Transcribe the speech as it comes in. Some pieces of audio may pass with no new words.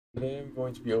Today I'm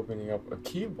going to be opening up a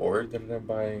keyboard that I'm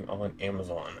buying on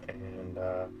Amazon, and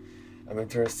I'm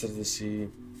interested to see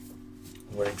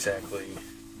what exactly.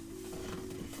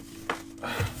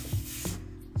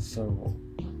 So,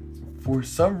 for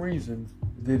some reason,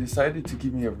 they decided to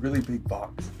give me a really big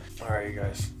box. Alright,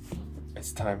 guys,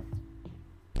 it's time.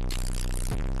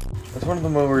 It's one of the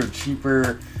more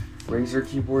cheaper Razer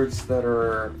keyboards that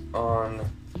are on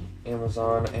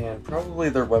Amazon and probably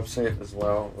their website as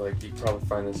well. Like, you can probably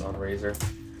find this on Razer,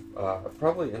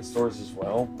 probably in stores as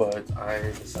well, but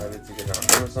I decided to get it on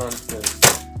Amazon because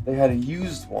they had a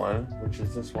used one, which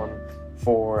is this one,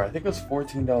 for I think it was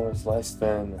 $14 less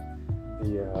than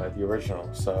the original.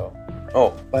 So,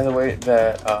 oh, by the way,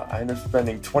 that I ended up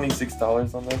spending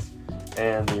 $26 on this,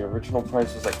 and the original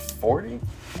price was like $40.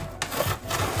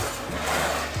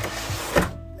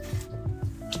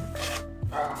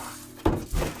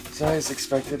 So as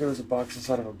expected, it was a box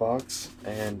inside of a box,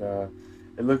 and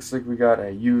it looks like we got a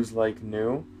used like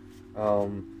new.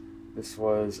 This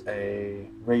was a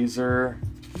Razer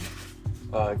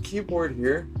keyboard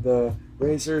here, the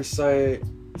Razer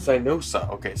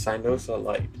Cynosa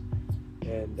Lite,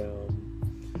 and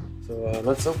so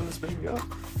let's open this baby up.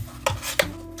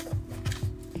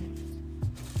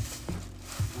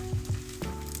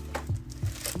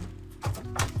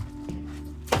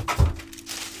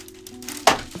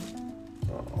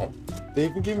 They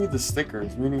even gave me the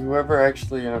stickers, meaning whoever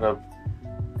actually ended up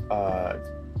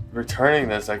returning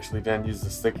this actually didn't use the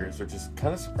stickers, which is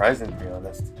kind of surprising to be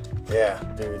honest. Yeah,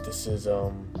 dude, this is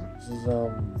a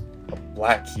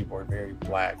black keyboard, very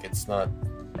black. It's not.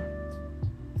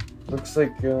 Looks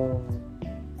like it's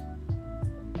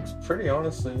pretty,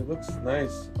 honestly. It looks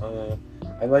nice.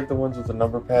 I like the ones with the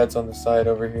number pads on the side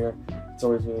over here. It's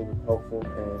always really helpful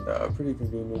and pretty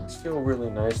convenient. It's feel really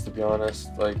nice, to be honest.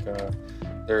 Like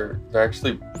they're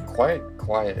actually quite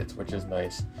quiet, which is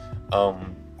nice.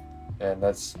 And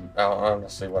that's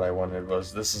honestly what I wanted.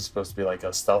 Was this is supposed to be like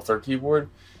a stealther keyboard.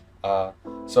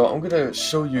 So I'm gonna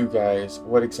show you guys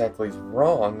what exactly is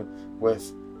wrong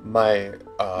with my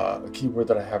keyboard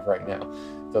that I have right now.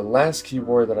 The last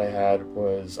keyboard that I had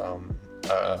was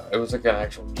it was like an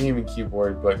actual gaming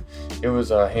keyboard, but it was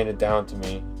handed down to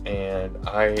me, and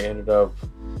I ended up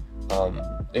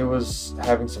it was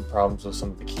having some problems with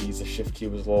some of the keys. The shift key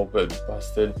was a little bit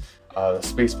busted. The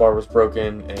space bar was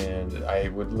broken, and I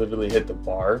would literally hit the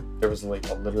bar. There was like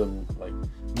a literal like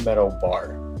metal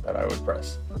bar that I would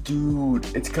press.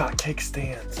 Dude, it's got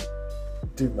kickstands.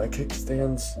 Dude, my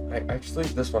kickstands. Actually,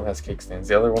 this one has kickstands.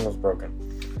 The other one was broken.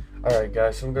 Alright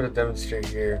guys, so I'm going to demonstrate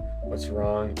here what's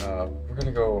wrong. We're going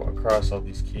to go across all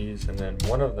these keys, and then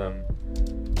one of them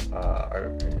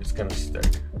is going to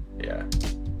stick. Yeah.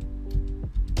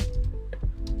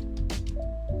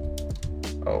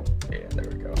 Oh, yeah, there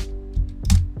we go.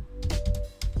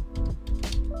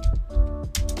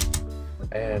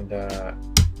 And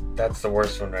that's the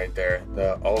worst one right there.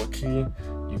 The Alt key,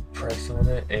 you press on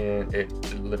it, and it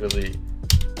literally...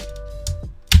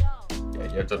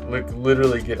 You have to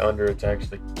literally get under it to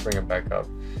actually bring it back up.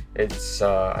 It's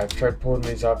I've tried pulling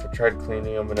these off, I've tried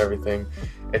cleaning them and everything.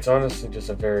 It's honestly just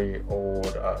a very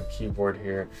old keyboard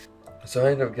here. So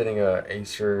I ended up getting a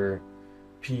Acer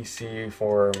PC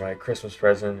for my Christmas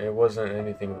present. It wasn't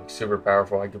anything like super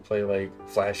powerful. I could play like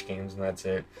Flash games and that's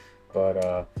it.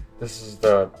 But this is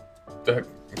the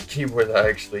keyboard that I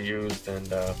actually used,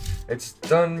 and it's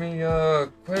done me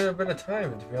quite a bit of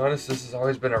time. To be honest, this has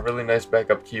always been a really nice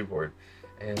backup keyboard,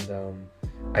 and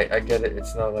I get it.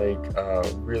 It's not like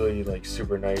really like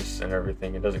super nice and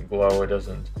everything. It doesn't glow. It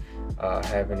doesn't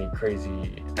have any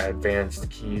crazy advanced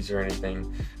keys or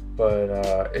anything. But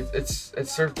it's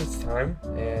served its time,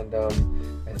 and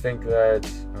I think that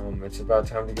it's about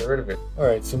time to get rid of it.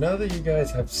 Alright, so now that you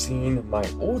guys have seen my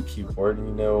old keyboard and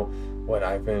you know what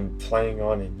I've been playing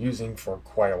on and using for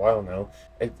quite a while now,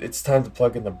 it's time to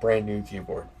plug in the brand new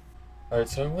keyboard. Alright,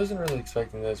 so I wasn't really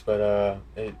expecting this, but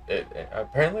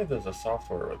apparently there's a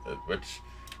software with it, which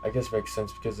I guess makes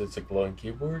sense because it's a glowing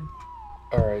keyboard.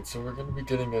 Alright, so we're going to be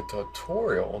getting a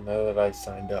tutorial now that I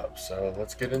signed up, so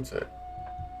let's get into it.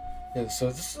 Yeah, so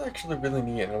this is actually really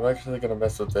neat, and I'm actually going to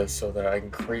mess with this so that I can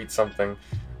create something.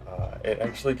 It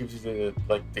actually gives you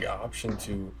the option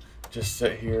to just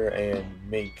sit here and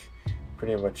make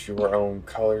pretty much your own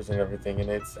colors and everything, and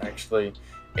it's actually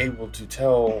able to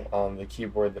tell on the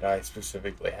keyboard that I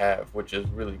specifically have, which is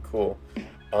really cool.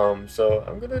 So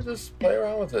I'm going to just play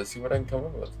around with it, see what I can come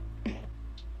up with.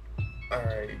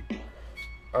 Alright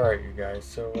you guys,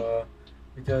 so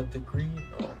we got the green.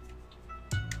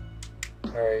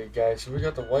 Alright guys, so we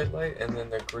got the white light and then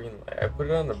the green light. I put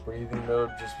it on the breathing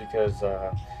mode just because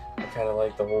I kind of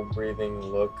like the whole breathing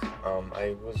look.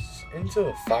 I was into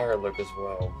the fire look as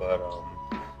well, but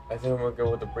I think I'm gonna go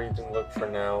with the breathing look for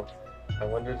now. I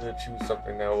wanted to choose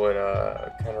something that would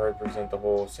kind of represent the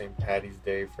whole St. Patty's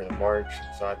Day for the March,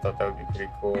 so I thought that would be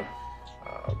pretty cool.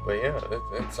 But yeah,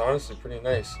 it's honestly pretty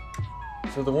nice.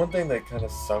 So the one thing that kind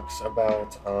of sucks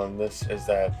about this is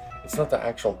that it's not the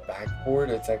actual backboard,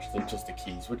 it's actually just the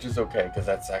keys, which is okay because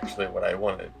that's actually what I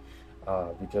wanted.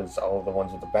 Because all of the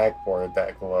ones with the backboard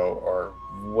that glow are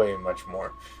way much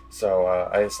more. So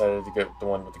I decided to get the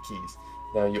one with the keys.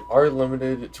 Now you are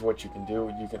limited to what you can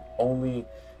do. You can only,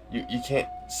 you can't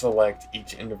select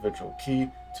each individual key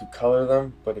to color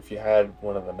them, but if you had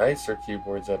one of the nicer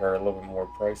keyboards that are a little bit more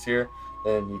pricier,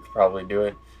 then you could probably do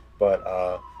it. But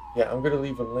yeah, I'm going to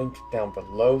leave a link down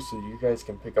below so you guys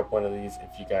can pick up one of these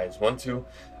if you guys want to.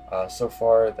 So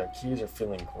far, the keys are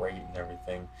feeling great and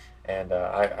everything, and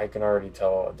I can already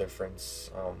tell a difference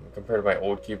compared to my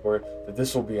old keyboard, that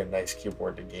this will be a nice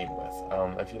keyboard to game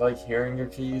with. If you like hearing your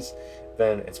keys,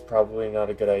 then it's probably not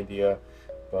a good idea,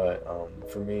 but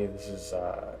for me, this is,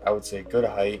 I would say, good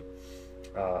height.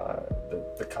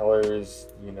 The colors,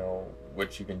 you know,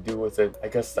 what you can do with it. I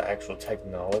guess the actual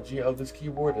technology of this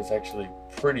keyboard is actually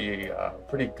pretty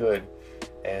good,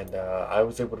 and I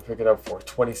was able to pick it up for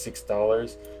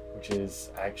 $26, which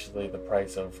is actually the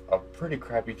price of a pretty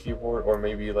crappy keyboard, or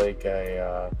maybe like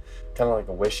a kind of like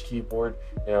a Wish keyboard.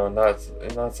 You know,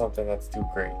 not something that's too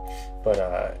great, but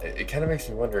it kind of makes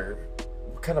me wonder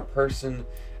what kind of person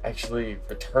actually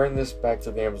returned this back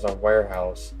to the Amazon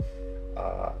warehouse.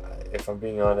 If I'm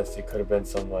being honest, it could have been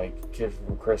some like kid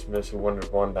from Christmas who wanted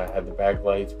one that had the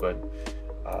backlights, but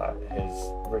his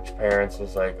rich parents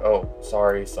was like, "Oh,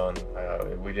 sorry, son,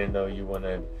 we didn't know you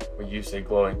wanted what you say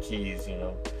glowing keys, you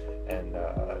know, and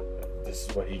this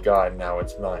is what he got, and now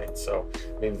it's mine." So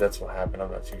maybe that's what happened. I'm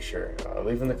not too sure.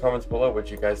 Leave in the comments below what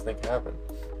you guys think happened.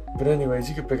 But anyways,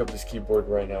 you can pick up this keyboard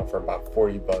right now for about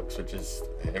 40 bucks, which is,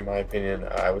 in my opinion,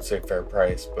 I would say fair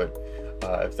price. But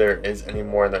if there is any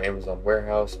more in the Amazon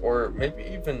warehouse, or maybe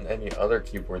even any other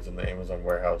keyboards in the Amazon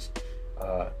warehouse,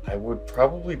 I would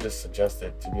probably just suggest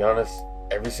it. To be honest,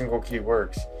 every single key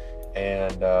works,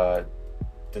 and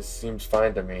this seems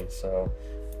fine to me. So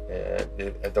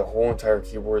the whole entire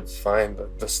keyboard's fine.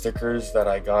 The stickers that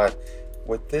I got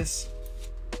with this,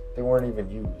 they weren't even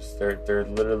used. They're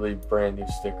literally brand new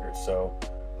stickers. So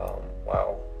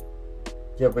wow.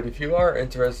 Yeah, but if you are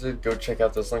interested, go check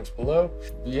out those links below.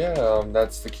 But yeah,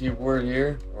 that's the keyboard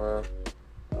here.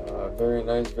 Very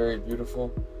nice, very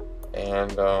beautiful,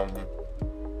 and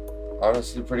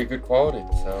honestly pretty good quality.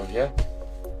 So yeah,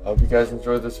 I hope you guys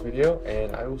enjoyed this video,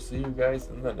 and I will see you guys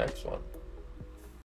in the next one.